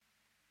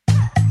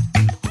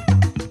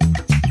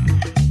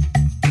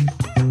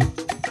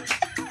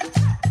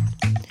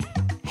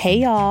Hey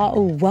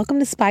y'all, welcome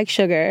to Spike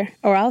Sugar,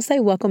 or I'll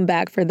say welcome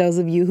back for those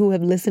of you who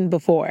have listened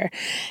before.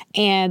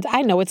 And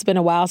I know it's been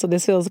a while, so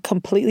this feels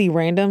completely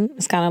random.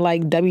 It's kind of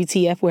like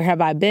WTF, where have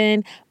I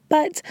been?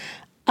 But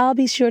I'll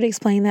be sure to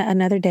explain that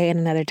another day and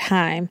another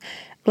time.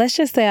 Let's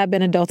just say I've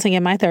been adulting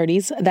in my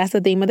 30s. That's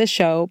the theme of the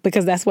show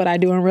because that's what I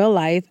do in real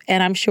life.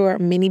 And I'm sure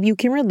many of you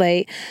can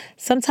relate.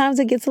 Sometimes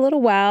it gets a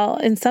little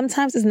wild, and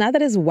sometimes it's not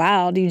that it's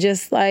wild. You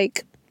just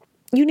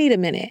you need a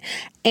minute.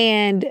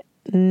 And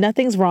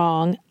nothing's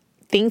wrong.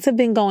 Things have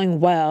been going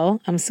well.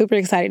 I'm super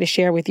excited to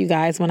share with you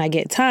guys when I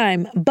get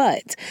time.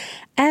 But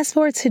as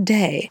for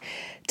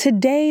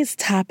today's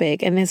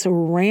topic and this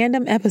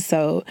random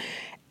episode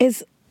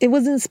it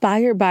was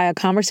inspired by a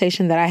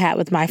conversation that I had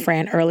with my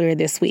friend earlier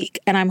this week.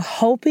 And I'm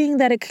hoping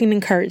that it can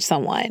encourage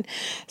someone.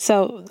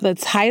 So the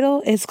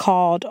title is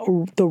called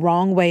The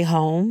Wrong Way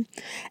Home.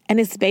 And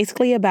it's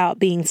basically about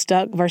being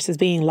stuck versus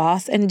being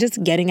lost and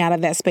just getting out of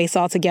that space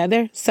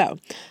altogether. So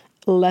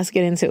let's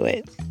get into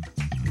it.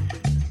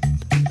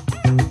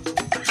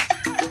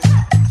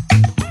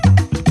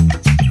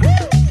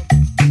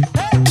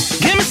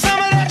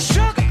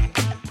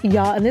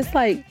 Y'all, in this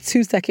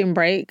 2-second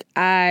break,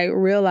 I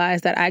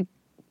realized that I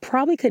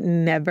probably could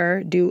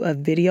never do a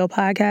video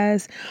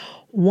podcast.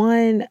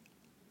 One,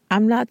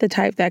 I'm not the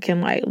type that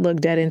can look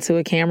dead into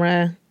a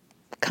camera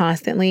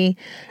constantly.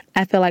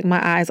 I feel like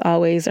my eyes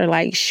always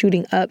are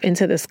shooting up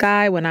into the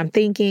sky when I'm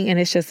thinking, and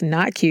it's just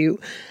not cute.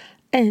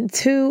 And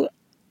two,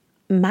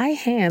 my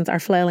hands are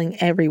flailing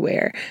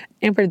everywhere.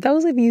 And for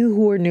those of you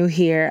who are new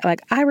here,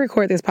 I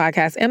record this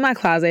podcast in my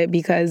closet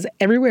because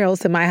everywhere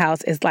else in my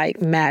house is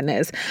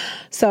madness.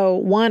 So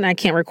one, I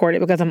can't record it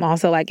because I'm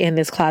also in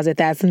this closet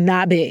that's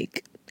not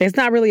big. It's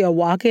not really a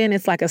walk-in.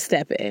 It's like a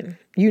step-in,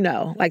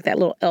 that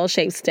little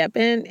L-shaped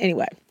step-in.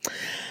 Anyway,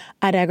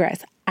 I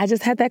digress. I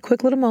just had that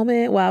quick little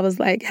moment while I was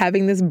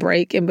having this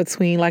break in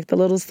between the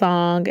little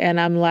song. And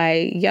I'm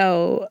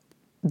yo,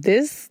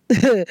 this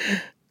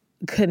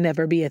could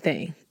never be a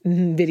thing.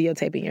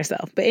 Videotaping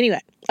yourself. But anyway,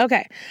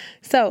 okay.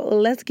 So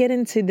let's get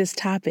into this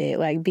topic,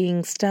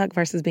 being stuck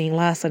versus being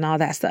lost and all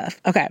that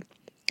stuff. Okay.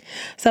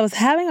 So I was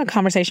having a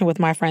conversation with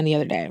my friend the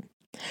other day,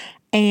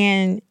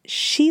 and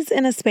she's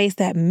in a space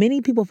that many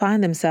people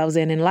find themselves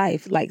in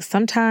life.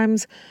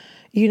 Sometimes,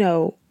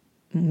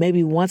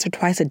 maybe once or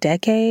twice a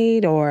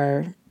decade,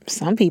 or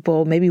some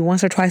people maybe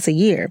once or twice a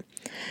year.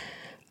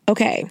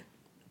 Okay.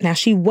 Now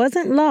she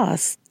wasn't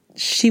lost.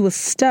 She was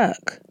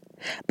stuck.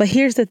 But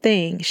here's the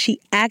thing.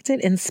 She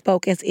acted and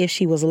spoke as if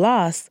she was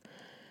lost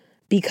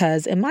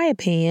because, in my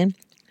opinion,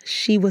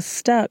 she was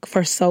stuck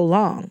for so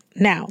long.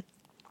 Now,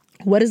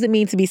 what does it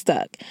mean to be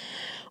stuck?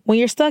 When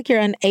you're stuck, you're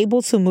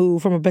unable to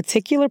move from a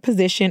particular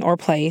position or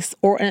place,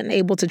 or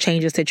unable to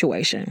change a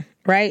situation,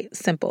 right?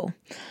 Simple.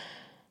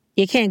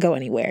 You can't go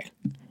anywhere.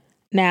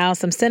 Now,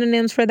 some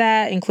synonyms for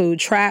that include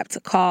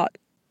trapped, caught,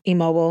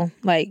 immobile.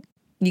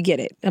 You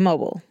get it.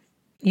 Immobile.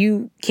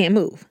 You can't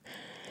move.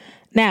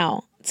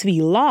 Now, to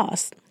be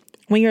lost.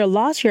 When you're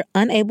lost, you're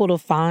unable to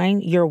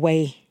find your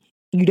way.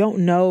 You don't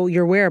know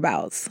your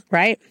whereabouts,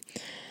 right?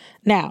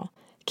 Now,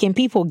 can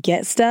people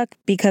get stuck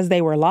because they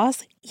were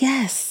lost?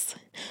 Yes.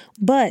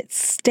 But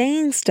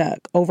staying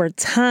stuck over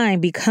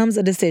time becomes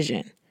a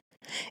decision.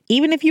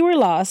 Even if you were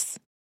lost,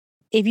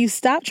 if you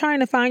stop trying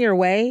to find your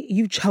way,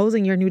 you've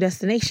chosen your new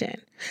destination.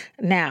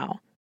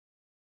 Now,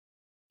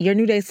 your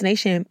new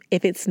destination,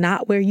 if it's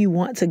not where you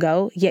want to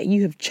go, yet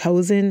you have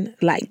chosen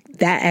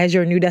that as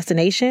your new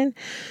destination,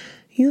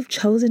 you've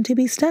chosen to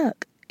be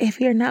stuck.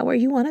 If you're not where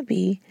you want to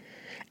be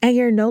and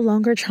you're no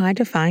longer trying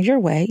to find your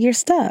way, you're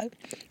stuck.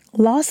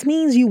 Lost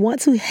means you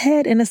want to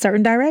head in a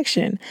certain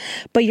direction,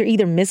 but you're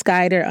either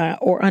misguided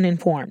or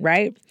uninformed,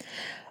 right?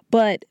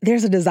 But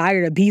there's a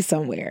desire to be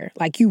somewhere.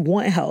 You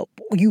want help.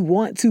 You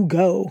want to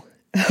go.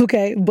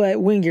 Okay. But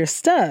when you're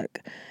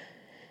stuck,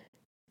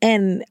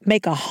 and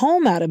make a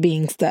home out of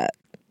being stuck,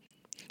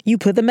 you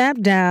put the map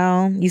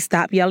down, you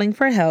stop yelling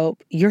for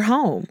help, you're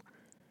home.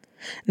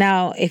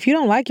 Now, if you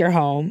don't like your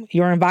home,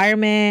 your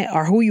environment,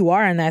 or who you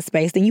are in that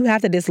space, then you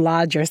have to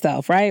dislodge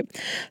yourself, right?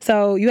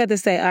 So you have to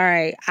say, all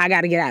right, I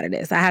got to get out of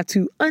this. I have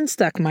to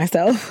unstuck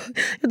myself.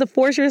 You have to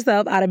force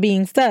yourself out of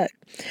being stuck.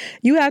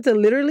 You have to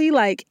literally,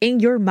 in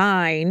your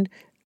mind,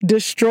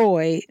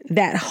 destroy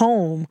that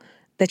home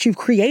that you've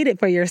created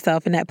for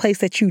yourself in that place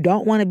that you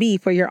don't want to be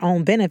for your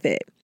own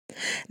benefit.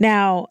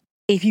 Now,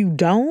 if you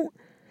don't,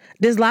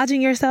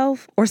 dislodging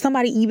yourself or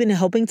somebody even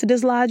helping to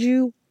dislodge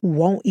you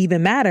won't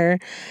even matter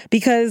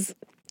because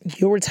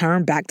you'll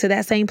return back to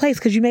that same place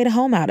because you made a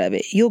home out of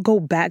it. You'll go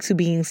back to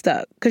being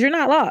stuck because you're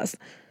not lost.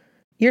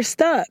 You're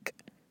stuck.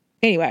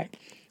 Anyway,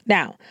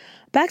 now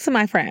back to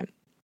my friend.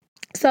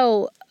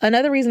 So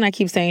another reason I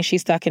keep saying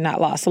she's stuck and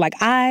not lost. So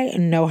I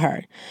know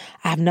her.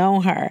 I've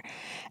known her.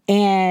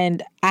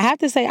 And I have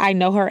to say I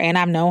know her and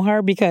I've known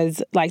her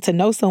because to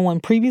know someone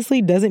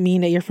previously doesn't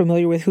mean that you're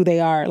familiar with who they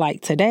are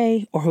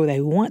today or who they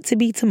want to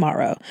be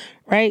tomorrow,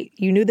 right?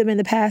 You knew them in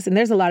the past. And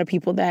there's a lot of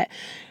people that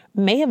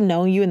may have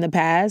known you in the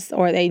past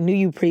or they knew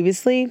you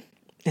previously.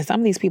 And some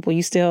of these people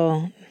you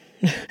still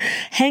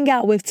hang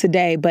out with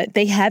today, but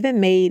they haven't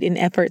made an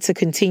effort to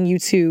continue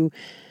to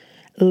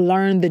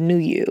learn the new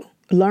you,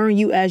 learn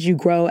you as you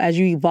grow, as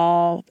you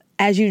evolve,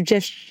 as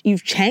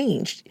you've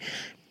changed.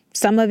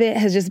 Some of it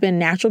has just been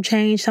natural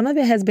change. Some of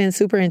it has been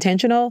super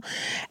intentional.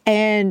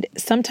 And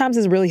sometimes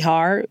it's really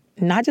hard,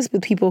 not just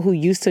with people who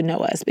used to know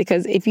us,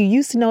 because if you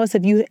used to know us,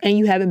 you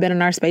haven't been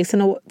in our space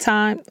in a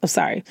time,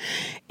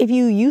 if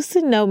you used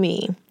to know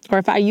me, or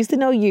if I used to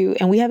know you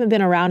and we haven't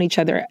been around each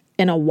other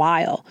in a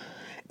while,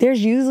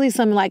 there's usually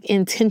some like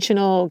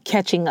intentional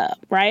catching up,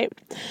 right?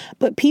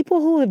 But people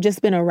who have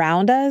just been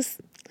around us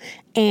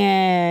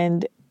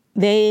and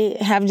they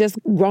have just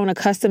grown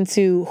accustomed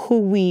to who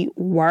we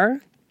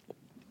were,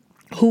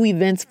 who we've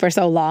been for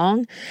so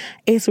long,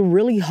 it's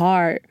really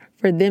hard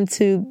for them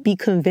to be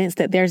convinced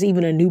that there's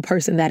even a new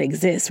person that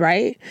exists,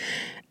 right?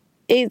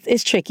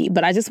 It's tricky,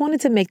 but I just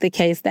wanted to make the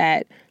case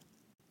that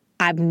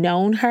I've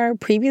known her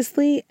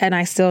previously and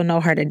I still know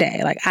her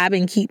today. Like I've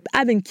been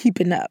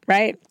keeping up,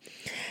 right?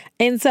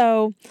 And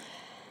so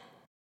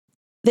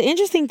the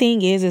interesting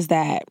thing is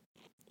that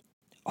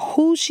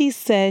who she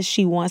says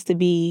she wants to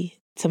be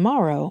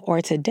tomorrow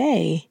or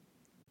today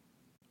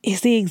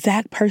is the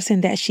exact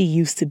person that she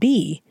used to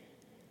be.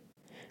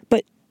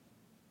 But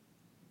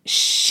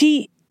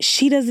she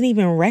doesn't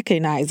even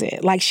recognize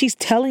it. Like she's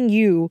telling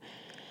you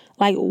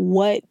like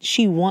what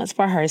she wants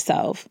for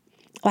herself.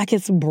 Like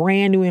it's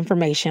brand new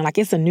information. Like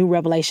it's a new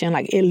revelation.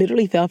 Like it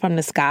literally fell from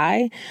the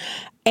sky.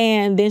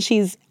 And then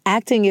she's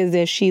acting as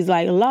if she's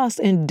like lost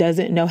and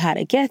doesn't know how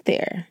to get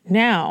there.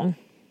 Now,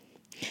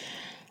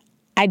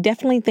 I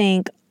definitely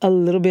think a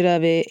little bit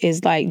of it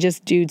is like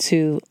just due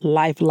to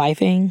life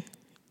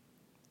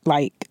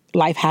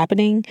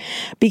happening.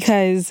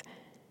 Because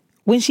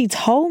when she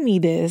told me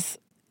this,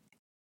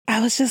 I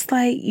was just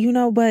like,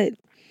 but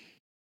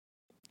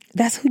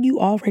that's who you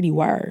already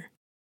were.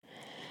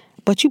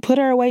 But you put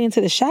her away into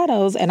the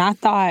shadows, and I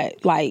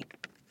thought,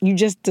 like, you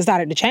just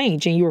decided to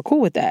change, and you were cool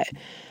with that.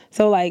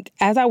 So, like,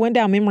 as I went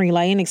down memory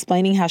lane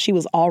explaining how she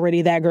was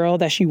already that girl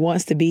that she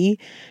wants to be,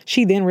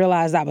 she then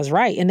realized I was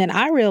right. And then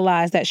I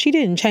realized that she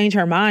didn't change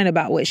her mind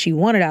about what she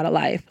wanted out of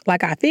life,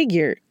 like I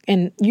figured,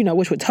 and,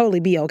 which would totally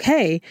be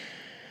okay.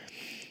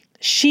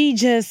 She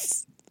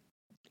just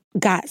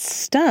got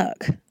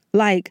stuck.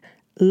 Like,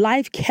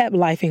 life kept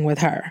lifing with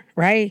her,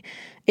 right?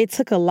 It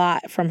took a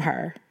lot from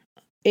her.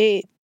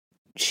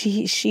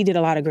 She did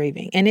a lot of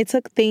grieving, and it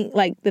took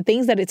the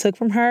things that it took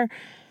from her.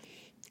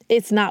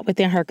 It's not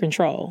within her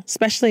control,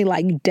 especially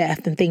like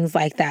death and things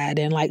like that,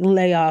 and like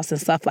layoffs and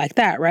stuff like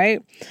that,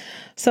 right?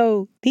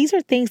 So these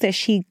are things that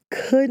she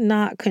could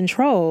not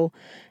control,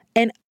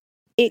 and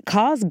it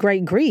caused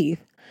great grief.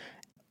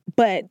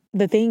 But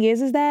the thing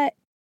is that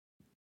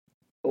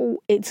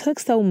it took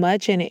so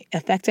much and it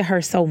affected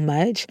her so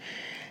much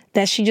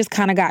that she just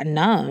kind of got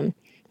numb.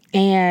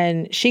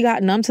 And she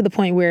got numb to the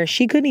point where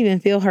she couldn't even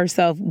feel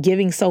herself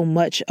giving so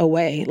much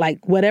away.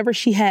 Like whatever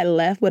she had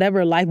left,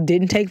 whatever life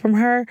didn't take from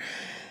her,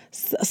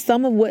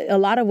 a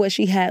lot of what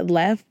she had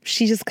left,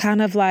 she just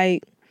kind of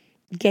like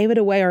gave it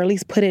away, or at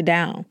least put it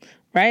down,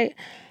 right?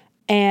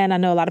 And I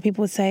know a lot of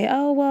people would say,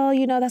 oh, well,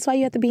 that's why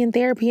you have to be in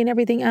therapy and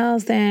everything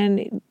else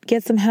and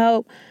get some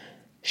help.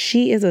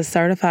 She is a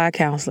certified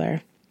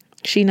counselor.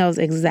 She knows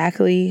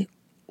exactly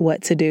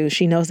what to do.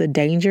 She knows the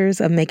dangers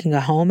of making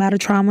a home out of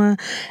trauma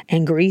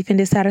and grief and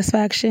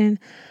dissatisfaction.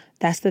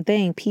 That's the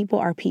thing. People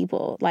are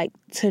people. Like,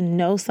 to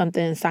know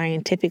something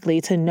scientifically,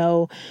 to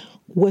know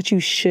what you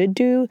should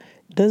do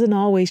doesn't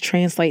always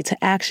translate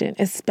to action,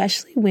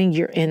 especially when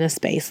you're in a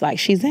space like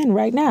she's in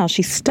right now.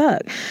 She's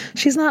stuck.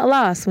 She's not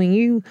lost. When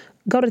you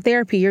go to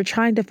therapy, you're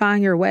trying to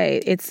find your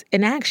way. It's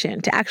an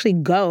action. To actually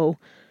go,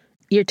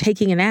 you're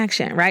taking an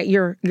action, right?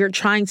 You're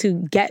trying to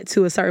get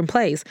to a certain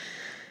place.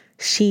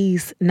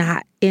 She's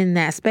not in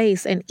that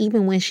space. And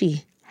even when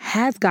she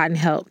has gotten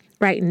help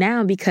right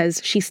now,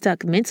 because she's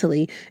stuck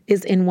mentally,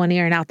 is in one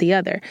ear and out the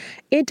other.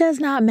 It does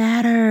not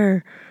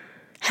matter.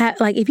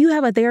 If you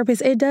have a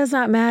therapist, it does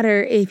not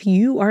matter if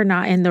you are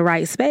not in the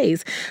right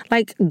space.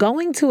 Like,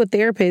 going to a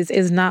therapist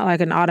is not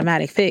like an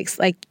automatic fix.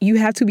 Like, you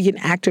have to be an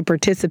active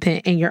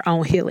participant in your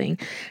own healing.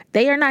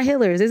 They are not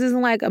healers. This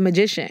isn't like a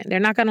magician. They're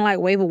not going to like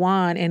wave a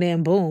wand and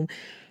then boom.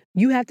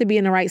 You have to be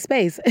in the right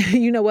space.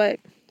 You know what?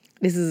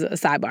 This is a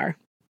sidebar.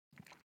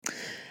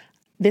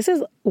 This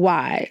is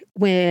why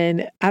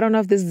I don't know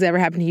if this has ever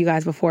happened to you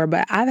guys before,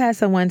 but I've had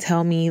someone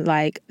tell me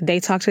like they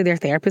talked to their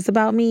therapist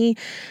about me,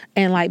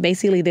 and like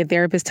basically their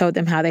therapist told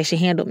them how they should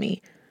handle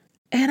me.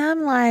 And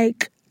I'm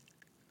like,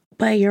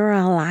 but you're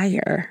a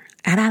liar.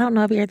 And I don't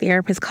know if your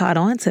therapist caught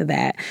on to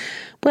that,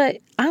 but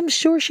I'm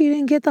sure she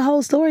didn't get the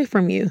whole story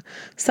from you.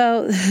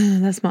 So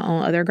that's my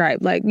own other gripe.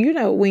 Like,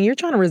 when you're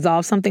trying to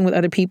resolve something with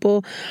other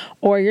people,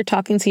 or you're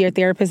talking to your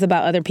therapist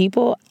about other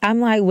people, I'm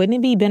like, wouldn't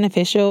it be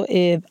beneficial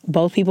if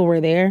both people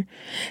were there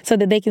so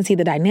that they can see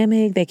the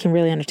dynamic, they can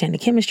really understand the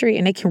chemistry,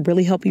 and they can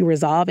really help you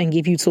resolve and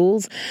give you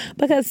tools?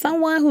 Because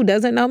someone who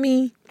doesn't know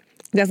me,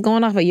 that's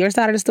going off of your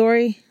side of the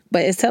story,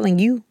 but is telling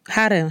you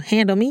how to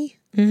handle me,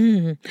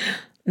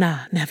 no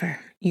Nah, never.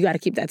 You got to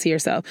keep that to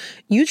yourself.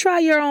 You try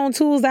your own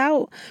tools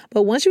out,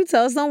 but once you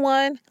tell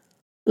someone,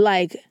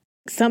 like,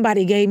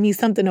 somebody gave me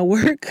something to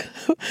work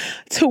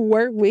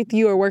with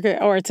you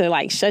or to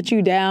like shut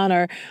you down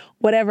or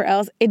whatever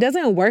else, it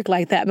doesn't work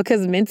like that,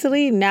 because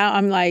mentally now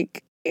I'm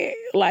like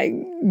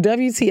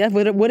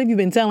WTF, what have you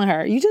been telling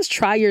her? You just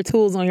try your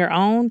tools on your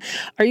own,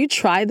 or you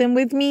try them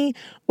with me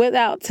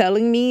without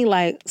telling me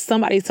like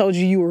somebody told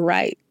you were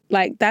right.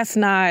 Like, that's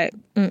not,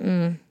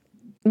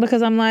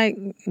 because I'm like,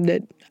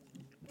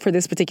 for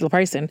this particular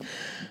person,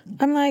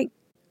 I'm like,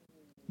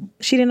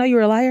 she didn't know you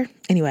were a liar?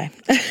 Anyway.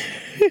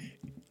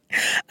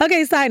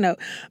 Okay, side note.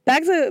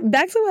 Back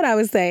to what I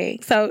was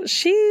saying. So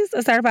she's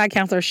a certified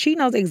counselor. She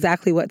knows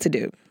exactly what to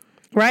do,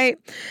 right?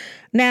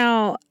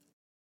 Now,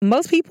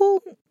 most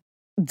people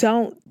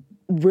don't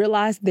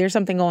realize there's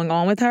something going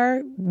on with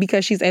her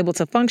because she's able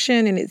to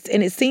function and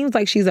it seems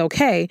like she's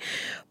okay.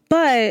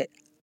 But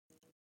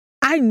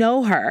I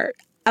know her.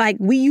 Like,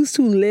 we used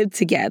to live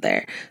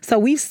together. So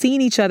we've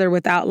seen each other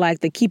without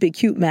like the keep it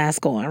cute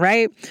mask on,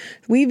 right?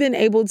 We've been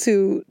able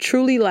to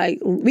truly, like,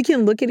 we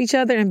can look at each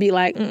other and be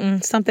like,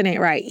 something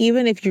ain't right.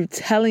 Even if you're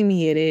telling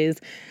me it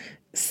is,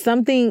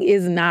 something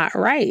is not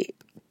right.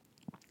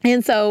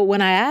 And so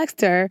when I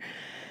asked her,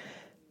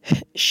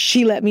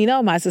 she let me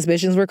know my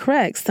suspicions were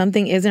correct.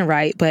 Something isn't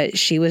right, but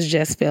she was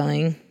just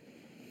feeling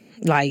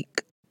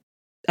like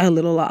a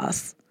little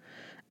lost.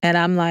 And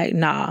I'm like,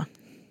 nah.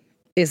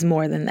 It's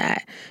more than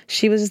that.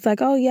 She was just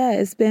like, oh yeah,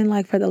 it's been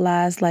like for the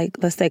last, like,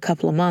 let's say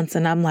couple of months.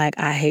 And I'm like,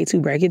 I hate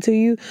to break it to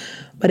you,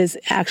 but it's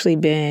actually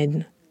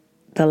been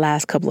the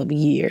last couple of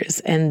years.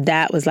 And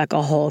that was like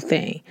a whole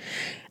thing.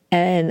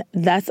 And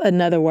that's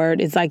another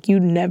word. It's like, you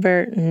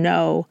never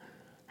know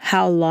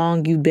how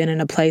long you've been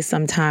in a place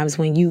sometimes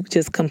when you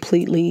just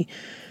completely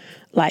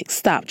like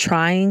stop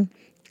trying.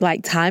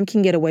 Like, time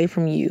can get away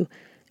from you.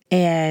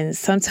 And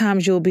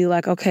sometimes you'll be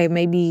like, okay,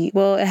 maybe,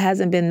 well, it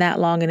hasn't been that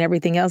long and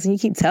everything else. And you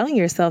keep telling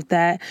yourself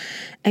that,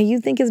 and you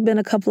think it's been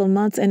a couple of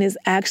months, and it's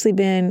actually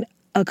been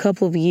a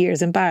couple of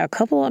years. And by a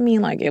couple, I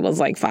mean like it was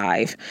like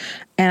 5.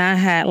 And I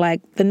had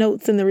like the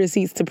notes and the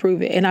receipts to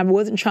prove it. And I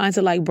wasn't trying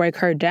to like break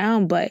her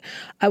down, but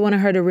I wanted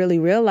her to really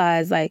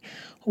realize like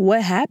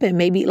what happened.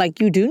 Maybe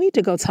like you do need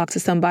to go talk to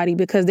somebody,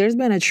 because there's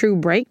been a true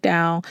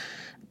breakdown,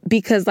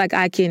 because like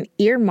I can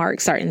earmark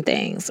certain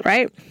things,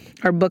 right?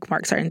 Or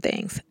bookmark certain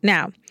things.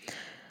 Now,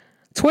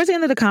 towards the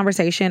end of the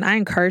conversation, I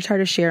encouraged her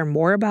to share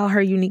more about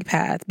her unique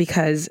path,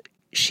 because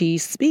she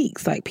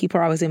speaks. Like, people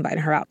are always inviting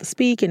her out to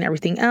speak and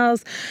everything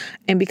else.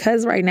 And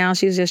because right now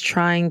she's just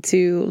trying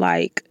to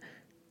like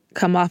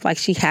come off like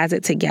she has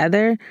it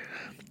together,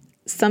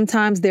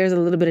 sometimes there's a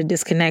little bit of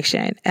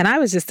disconnection. And I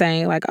was just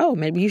saying like, oh,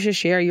 maybe you should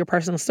share your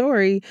personal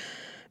story,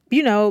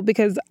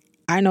 because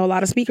I know a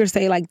lot of speakers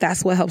say like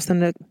that's what helps them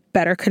to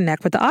better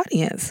connect with the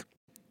audience.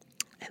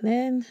 And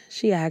then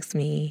she asked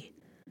me,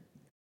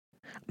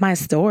 my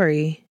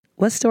story?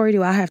 What story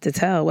do I have to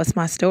tell? What's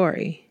my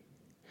story?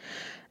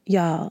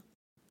 Y'all,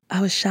 I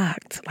was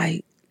shocked,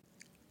 like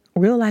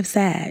real life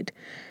sad.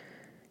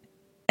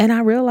 And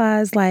I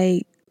realized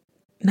like,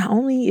 not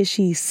only is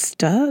she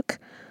stuck,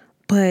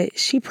 but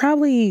she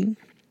probably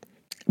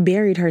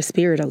buried her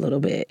spirit a little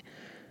bit,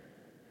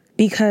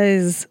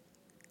 because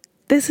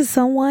this is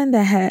someone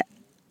that had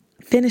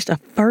finished a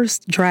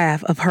first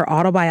draft of her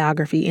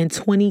autobiography in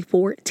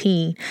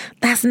 2014.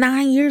 That's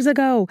 9 years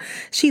ago.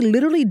 She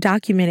literally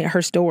documented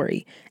her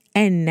story.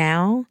 And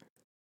now,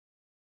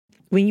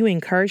 when you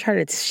encourage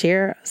her to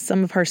share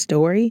some of her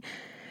story,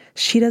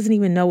 she doesn't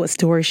even know what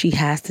story she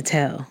has to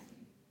tell.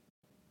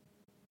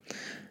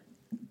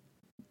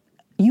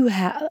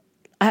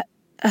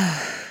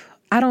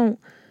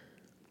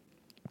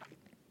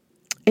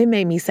 It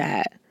made me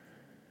sad,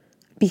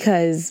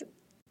 because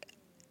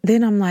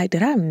then I'm like,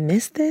 did I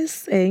miss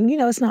this? And,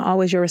 it's not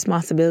always your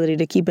responsibility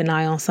to keep an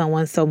eye on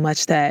someone so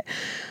much that,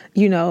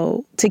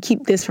 to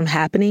keep this from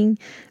happening,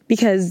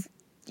 because,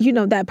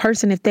 that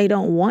person, if they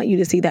don't want you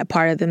to see that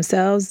part of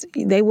themselves,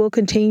 they will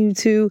continue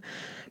to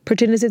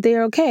pretend as if they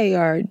are okay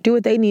or do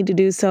what they need to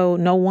do, so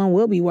no one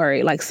will be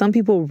worried. Like, some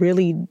people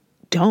really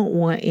don't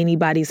want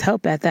anybody's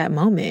help at that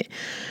moment.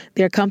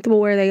 They're comfortable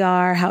where they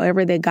are.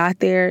 However they got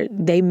there,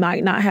 they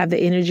might not have the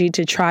energy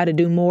to try to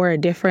do more or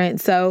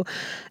different. So,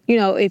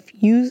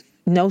 if you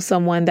know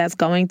someone that's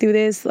going through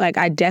this, like,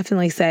 I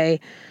definitely say,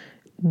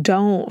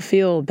 don't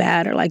feel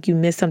bad or like you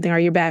missed something, or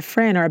you're a bad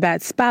friend or a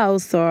bad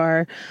spouse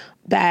or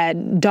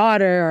bad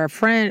daughter or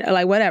friend or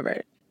like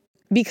whatever.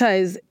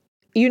 Because,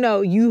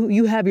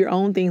 you have your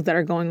own things that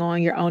are going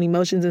on, your own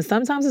emotions. And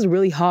sometimes it's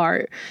really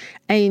hard.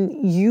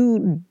 And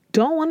you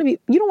don't want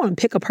to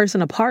pick a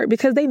person apart,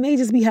 because they may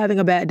just be having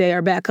a bad day or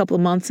a bad couple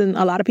of months. And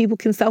a lot of people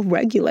can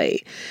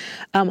self-regulate.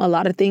 A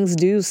lot of things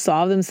do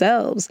solve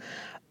themselves.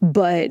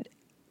 But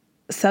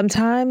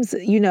sometimes,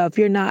 if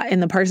you're not in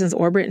the person's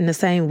orbit in the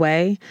same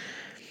way,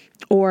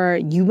 or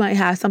you might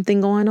have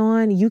something going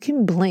on, you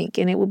can blink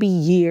and it will be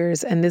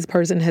years. And this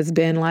person has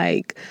been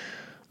like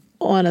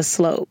on a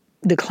slope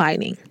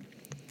declining.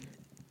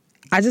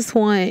 I just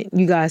want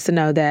you guys to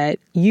know that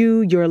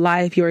you, your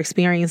life, your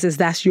experiences,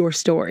 that's your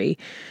story.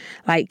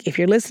 Like, if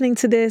you're listening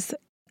to this,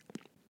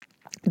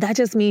 that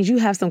just means you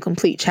have some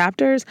complete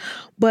chapters,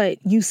 but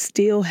you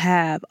still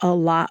have a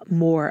lot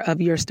more of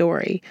your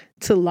story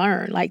to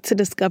learn, like to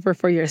discover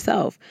for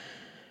yourself.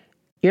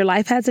 Your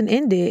life hasn't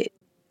ended.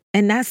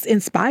 And that's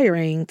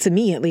inspiring to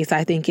me, at least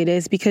I think it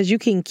is, because you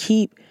can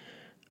keep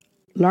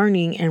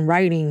learning and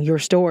writing your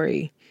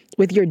story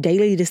with your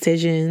daily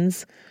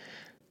decisions,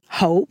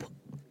 hope,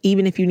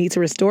 even if you need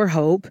to restore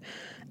hope,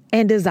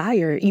 and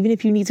desire, even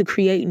if you need to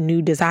create new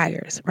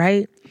desires,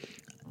 right?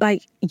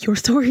 Like, your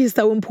story is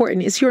so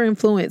important. It's your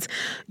influence.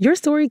 Your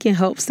story can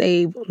help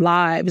save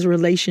lives,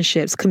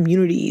 relationships,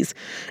 communities.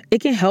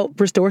 It can help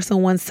restore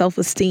someone's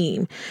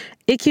self-esteem.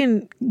 It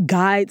can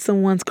guide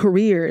someone's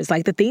careers.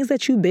 Like, the things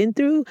that you've been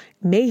through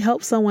may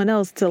help someone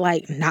else to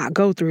like not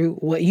go through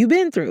what you've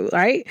been through,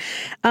 right?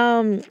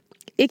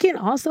 It can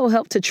also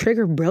help to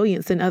trigger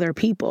brilliance in other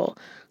people.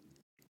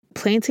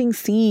 Planting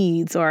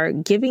seeds or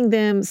giving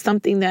them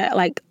something that,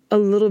 like, a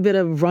little bit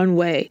of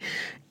runway,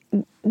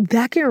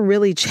 that can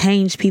really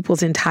change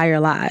people's entire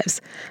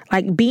lives.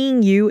 Like,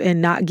 being you and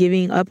not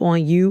giving up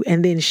on you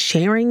and then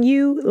sharing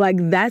you, like,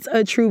 that's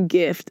a true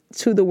gift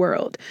to the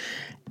world.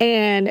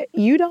 And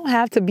you don't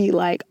have to be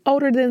like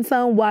older than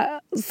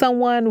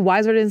someone,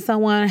 wiser than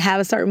someone,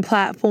 have a certain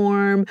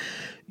platform.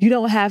 You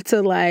don't have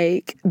to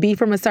like be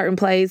from a certain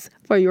place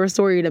for your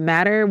story to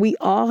matter. We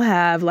all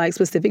have like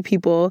specific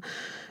people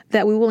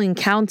that we will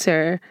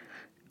encounter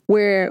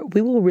where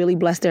we will really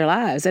bless their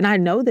lives. And I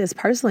know this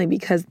personally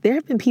because there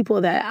have been people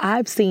that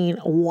I've seen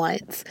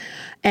once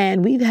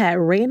and we've had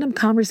random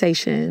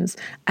conversations,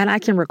 and I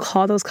can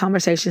recall those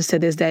conversations to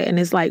this day, and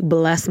it's like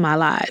blessed my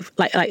life.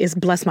 Like it's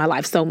blessed my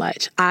life so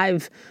much.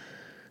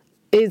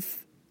 It's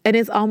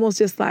almost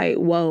just like,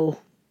 whoa,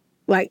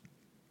 like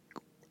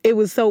it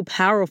was so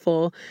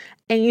powerful.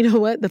 And you know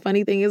what? The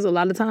funny thing is, a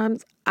lot of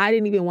times I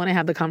didn't even want to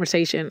have the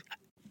conversation.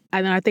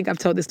 And I think I've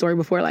told this story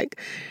before,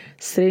 like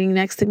sitting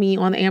next to me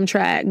on the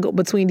Amtrak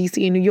between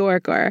DC and New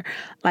York, or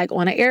like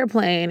on an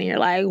airplane, and you're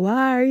like,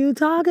 why are you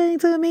talking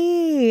to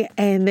me?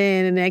 And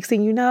then the next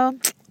thing you know,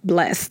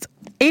 blessed.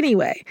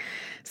 Anyway,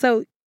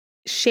 so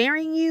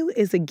sharing you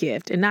is a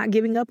gift, and not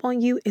giving up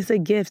on you is a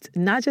gift,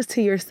 not just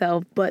to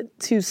yourself, but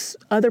to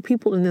other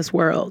people in this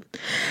world.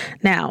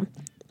 Now,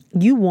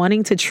 you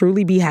wanting to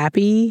truly be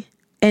happy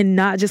and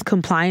not just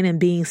complying and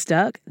being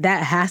stuck,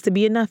 that has to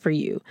be enough for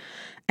you.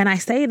 And I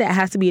say that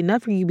has to be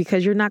enough for you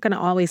because you're not going to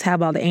always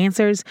have all the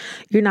answers.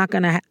 You're not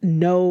going to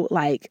know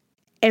like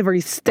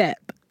every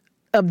step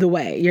of the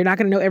way. You're not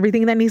going to know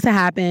everything that needs to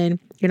happen.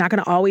 You're not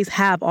going to always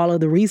have all of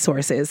the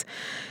resources.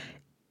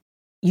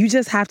 You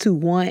just have to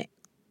want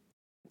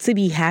to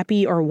be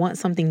happy or want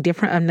something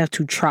different enough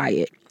to try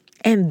it.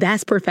 And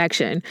that's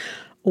perfection.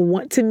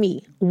 To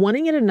me,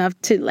 wanting it enough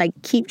to like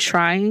keep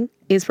trying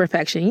is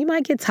perfection. You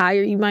might get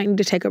tired, you might need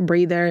to take a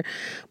breather,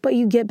 but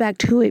you get back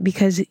to it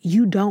because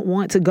you don't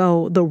want to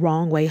go the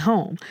wrong way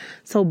home.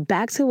 So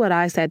back to what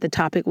I said the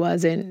topic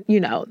was, and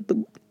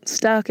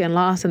stuck and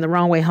lost and the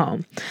wrong way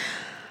home.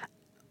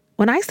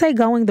 When I say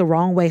going the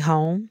wrong way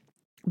home,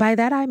 by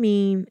that I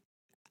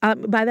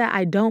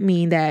don't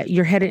mean that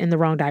you're headed in the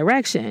wrong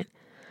direction.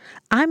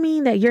 I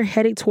mean that you're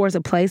headed towards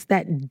a place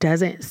that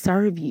doesn't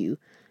serve you,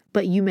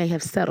 but you may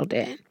have settled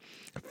in.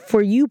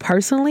 For you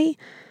personally,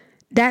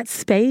 that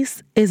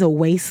space is a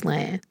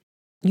wasteland.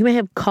 You may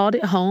have called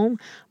it home,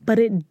 but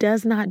it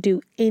does not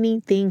do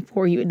anything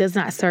for you. It does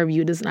not serve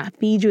you. It does not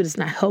feed you. It does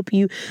not help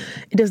you.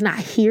 It does not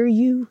hear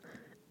you.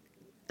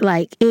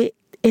 Like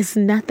it's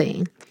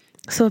nothing.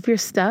 So if you're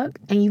stuck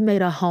and you've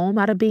made a home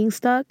out of being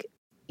stuck,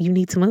 you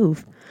need to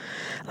move.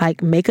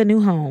 Like, make a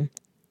new home.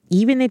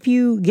 Even if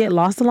you get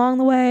lost along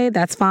the way,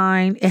 that's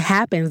fine. It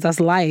happens.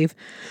 That's life.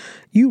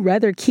 You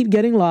rather keep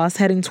getting lost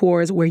heading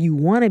towards where you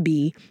want to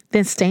be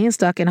than staying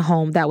stuck in a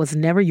home that was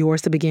never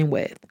yours to begin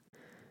with.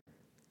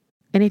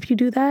 And if you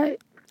do that,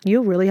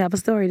 you'll really have a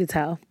story to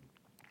tell.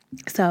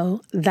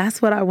 So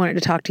that's what I wanted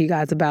to talk to you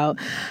guys about.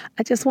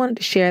 I just wanted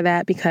to share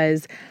that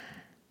because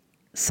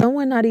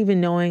someone not even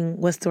knowing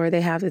what story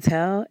they have to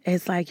tell,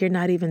 it's like you're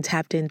not even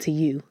tapped into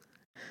you.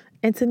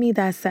 And to me,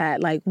 that's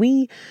sad. Like,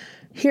 we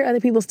hear other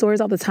people's stories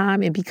all the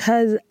time, and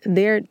because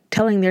they're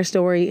telling their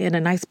story in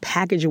a nice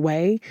packaged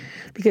way,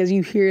 because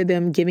you hear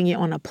them giving it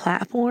on a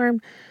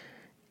platform,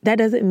 that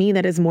doesn't mean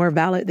that it's more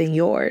valid than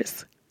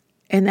yours.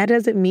 And that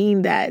doesn't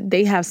mean that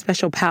they have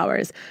special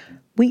powers.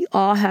 We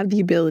all have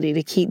the ability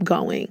to keep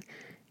going.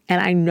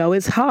 And I know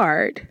it's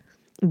hard,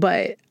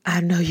 but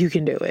I know you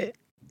can do it.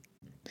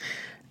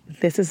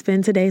 This has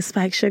been today's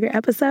Spiked Sugar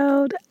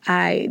episode.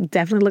 I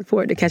definitely look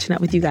forward to catching up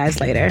with you guys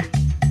later.